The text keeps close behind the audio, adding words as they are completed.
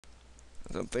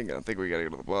I'm thinking. I think we gotta go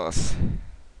to the boss.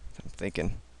 I'm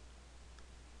thinking.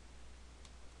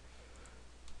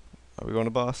 Are we going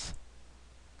to boss?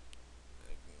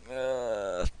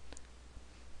 Uh,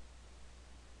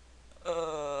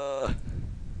 uh,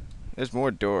 there's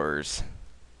more doors.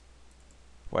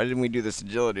 Why didn't we do this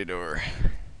agility door?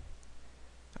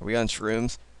 Are we on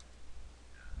shrooms?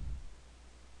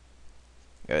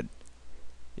 Good.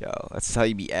 Yo, that's how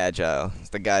you be agile. It's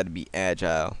the guy to be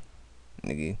agile.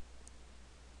 Nigga.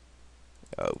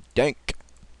 Yo, dank.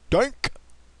 Dank.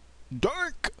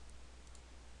 Dank.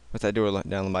 What's that door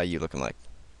down by you looking like?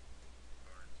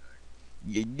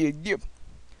 Yeah, yeah, yeah.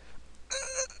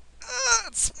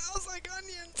 It smells like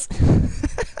onions.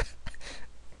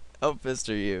 How pissed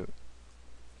are you?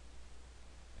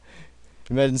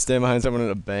 Imagine standing behind someone in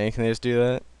a bank and they just do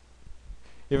that.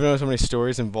 You ever know so many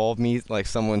stories involve me, like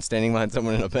someone standing behind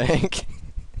someone in a bank?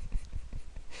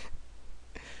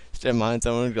 Stand behind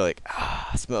someone and go like,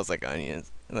 ah, smells like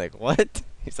onions. I'm like, what?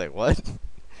 He's like, what?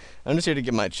 I'm just here to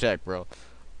get my check, bro.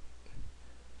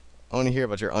 I want to hear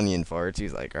about your onion farts.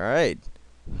 He's like, alright.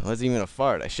 It wasn't even a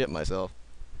fart. I shit myself.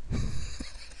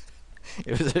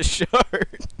 It was a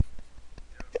shart.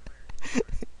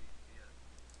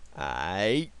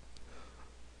 Aight.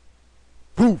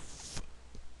 Poof.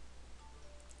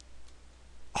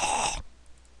 Oh.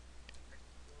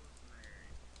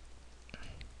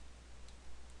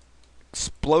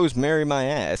 Explodes Mary my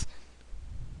ass.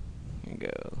 Here you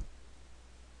go.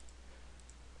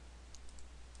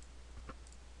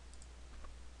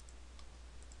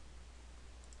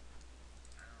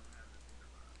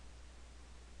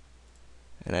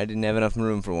 And I didn't have enough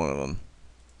room for one of them.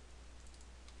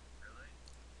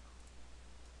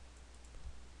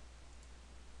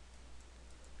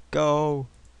 Go.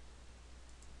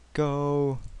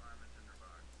 Go.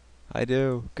 I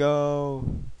do. Go.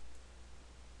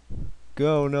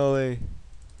 Go, Noley.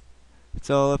 It's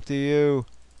all up to you.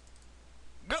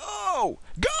 Go!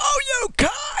 Go, you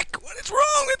cock! What is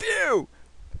wrong with you?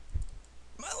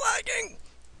 Am I lagging?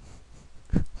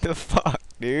 The fuck,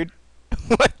 dude?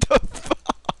 What the fuck?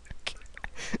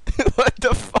 What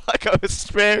the fuck? I was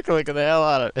spam clicking the hell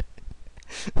out of it.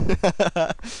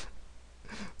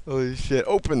 Holy shit.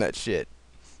 Open that shit.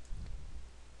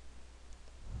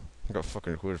 I got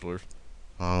fucking Twizzlers.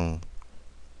 Oh.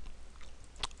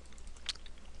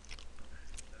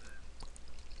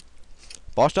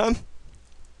 Boss time?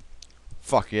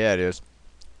 Fuck yeah, it is.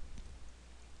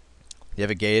 You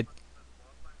have it gated?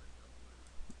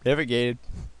 You have it gated?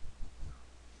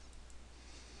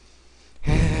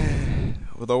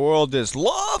 Well, the world just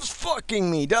loves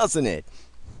fucking me, doesn't it?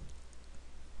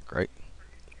 Great.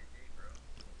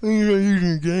 You're not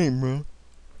using the game, bro. You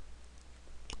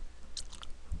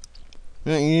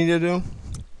know what you need to do?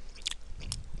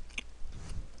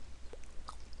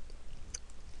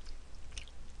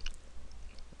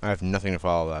 I have nothing to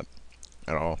follow that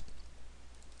at all.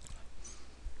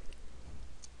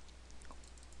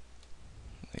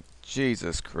 Like,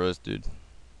 Jesus Christ, dude.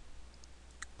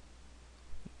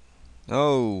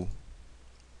 Oh.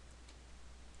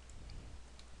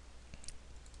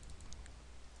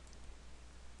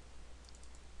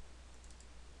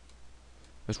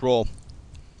 Let's roll.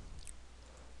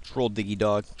 Let's roll, Diggy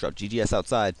Dog. Drop GGS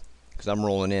outside, because I'm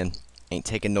rolling in. Ain't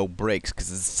taking no breaks, because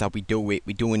this is how we do it.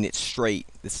 We doing it straight.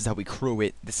 This is how we crew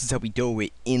it. This is how we do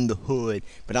it in the hood.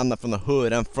 But I'm not from the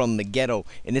hood. I'm from the ghetto.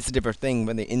 And it's a different thing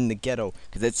when they're in the ghetto.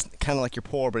 Because it's kind of like you're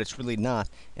poor, but it's really not.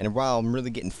 And while I'm really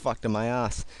getting fucked in my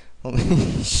ass.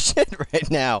 Holy shit right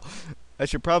now. I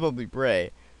should probably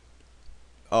pray.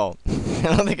 Oh.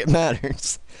 I don't think it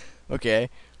matters. Okay.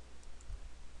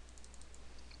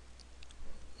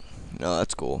 No,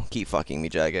 that's cool. Keep fucking me,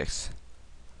 Jagex.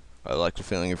 I like the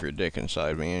feeling of your dick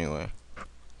inside me anyway.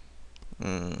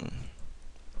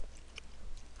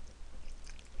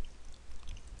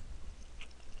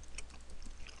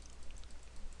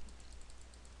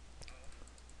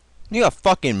 You got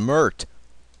fucking murked.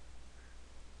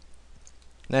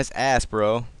 Nice ass,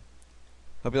 bro.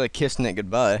 Hope you like kissing it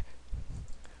goodbye.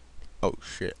 Oh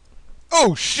shit.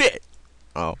 Oh shit!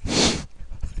 Oh.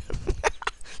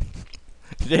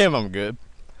 Damn, I'm good.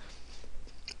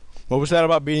 What was that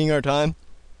about beating our time?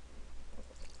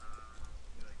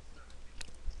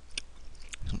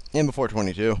 In before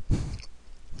 22.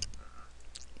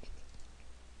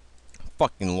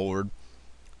 Fucking lord.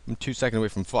 I'm 2 seconds away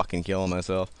from fucking killing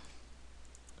myself.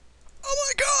 Oh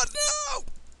my god, no!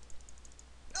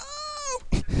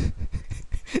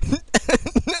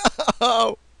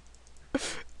 No!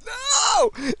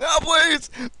 No! No, please!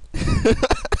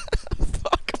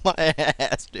 Fuck my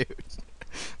ass, dude.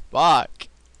 Fuck.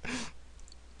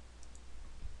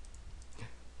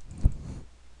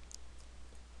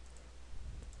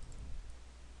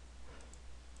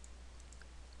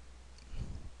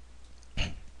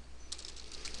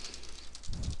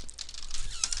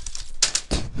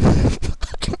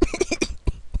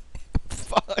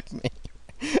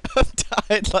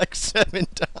 died like 7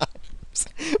 times.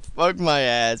 Fuck my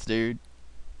ass, dude.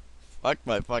 Fuck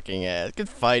my fucking ass. Good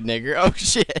fight, nigger. Oh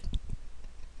shit.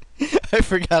 I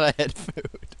forgot I had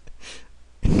food.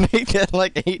 Make that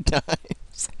like 8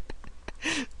 times.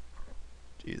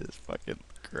 Jesus fucking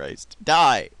Christ.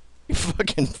 Die! You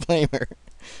fucking flamer.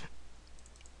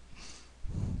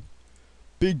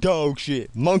 Big dog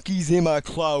shit. Monkeys in my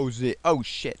closet. Oh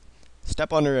shit.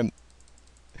 Step under him.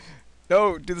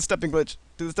 No, do the stepping glitch.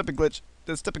 Do the stepping glitch.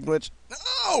 Do the stepping glitch.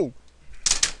 No!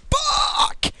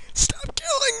 Fuck! Stop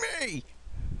killing me!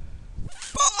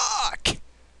 Fuck!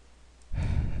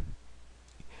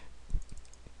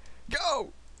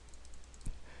 Go!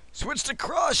 Switch to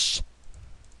crush!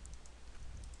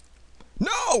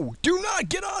 No! Do not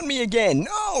get on me again!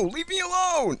 No! Leave me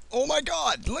alone! Oh my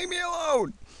god! Leave me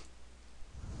alone!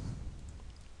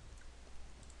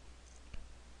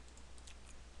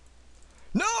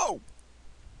 No!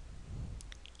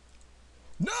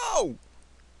 No!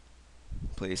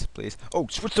 Please, please. Oh,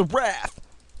 switch to wrath!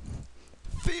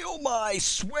 Feel my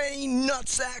swaying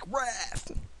nutsack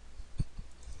wrath!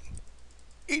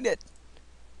 Eat it!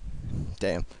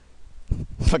 Damn.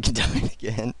 Fucking died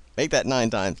again. Make that 9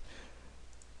 times.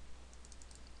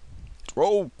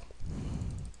 Roll!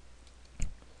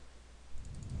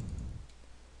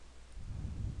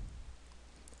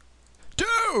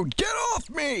 Dude, get off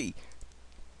me!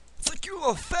 It's like you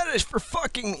have a fetish for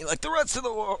fucking me like the rest of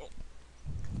the world.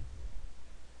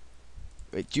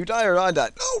 Wait, you die or I die?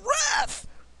 No, wrath!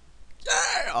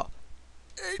 Yeah!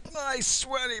 Eat my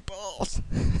sweaty balls!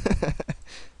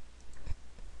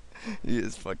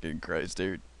 Jesus fucking Christ,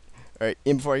 dude. Alright,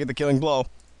 in before I get the killing blow.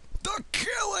 The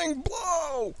killing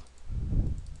blow!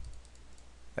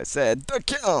 I said the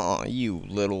kill. Oh, you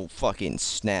little fucking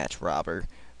snatch robber.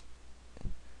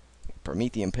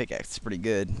 Promethean pickaxe is pretty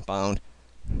good. Bound.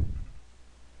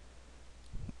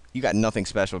 You got nothing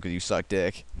special because you suck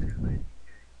dick.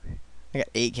 I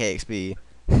got 8k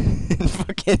XP.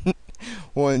 Fucking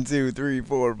 1, 2, 3,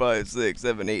 4, 5, 6,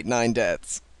 7, 8, 9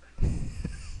 deaths.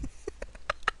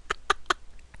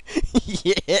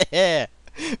 Yeah!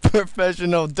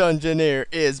 Professional dungeoneer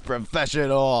is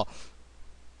professional.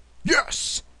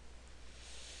 Yes!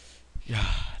 God,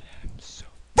 I'm so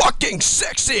fucking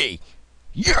sexy!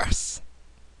 Yes!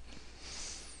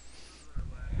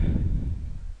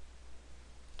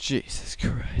 Jesus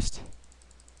Christ.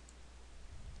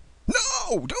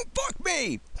 No! Don't fuck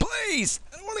me! Please!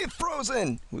 I don't want to get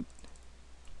frozen!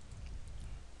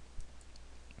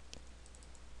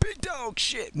 Big dog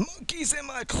shit! Monkeys in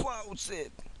my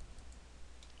closet!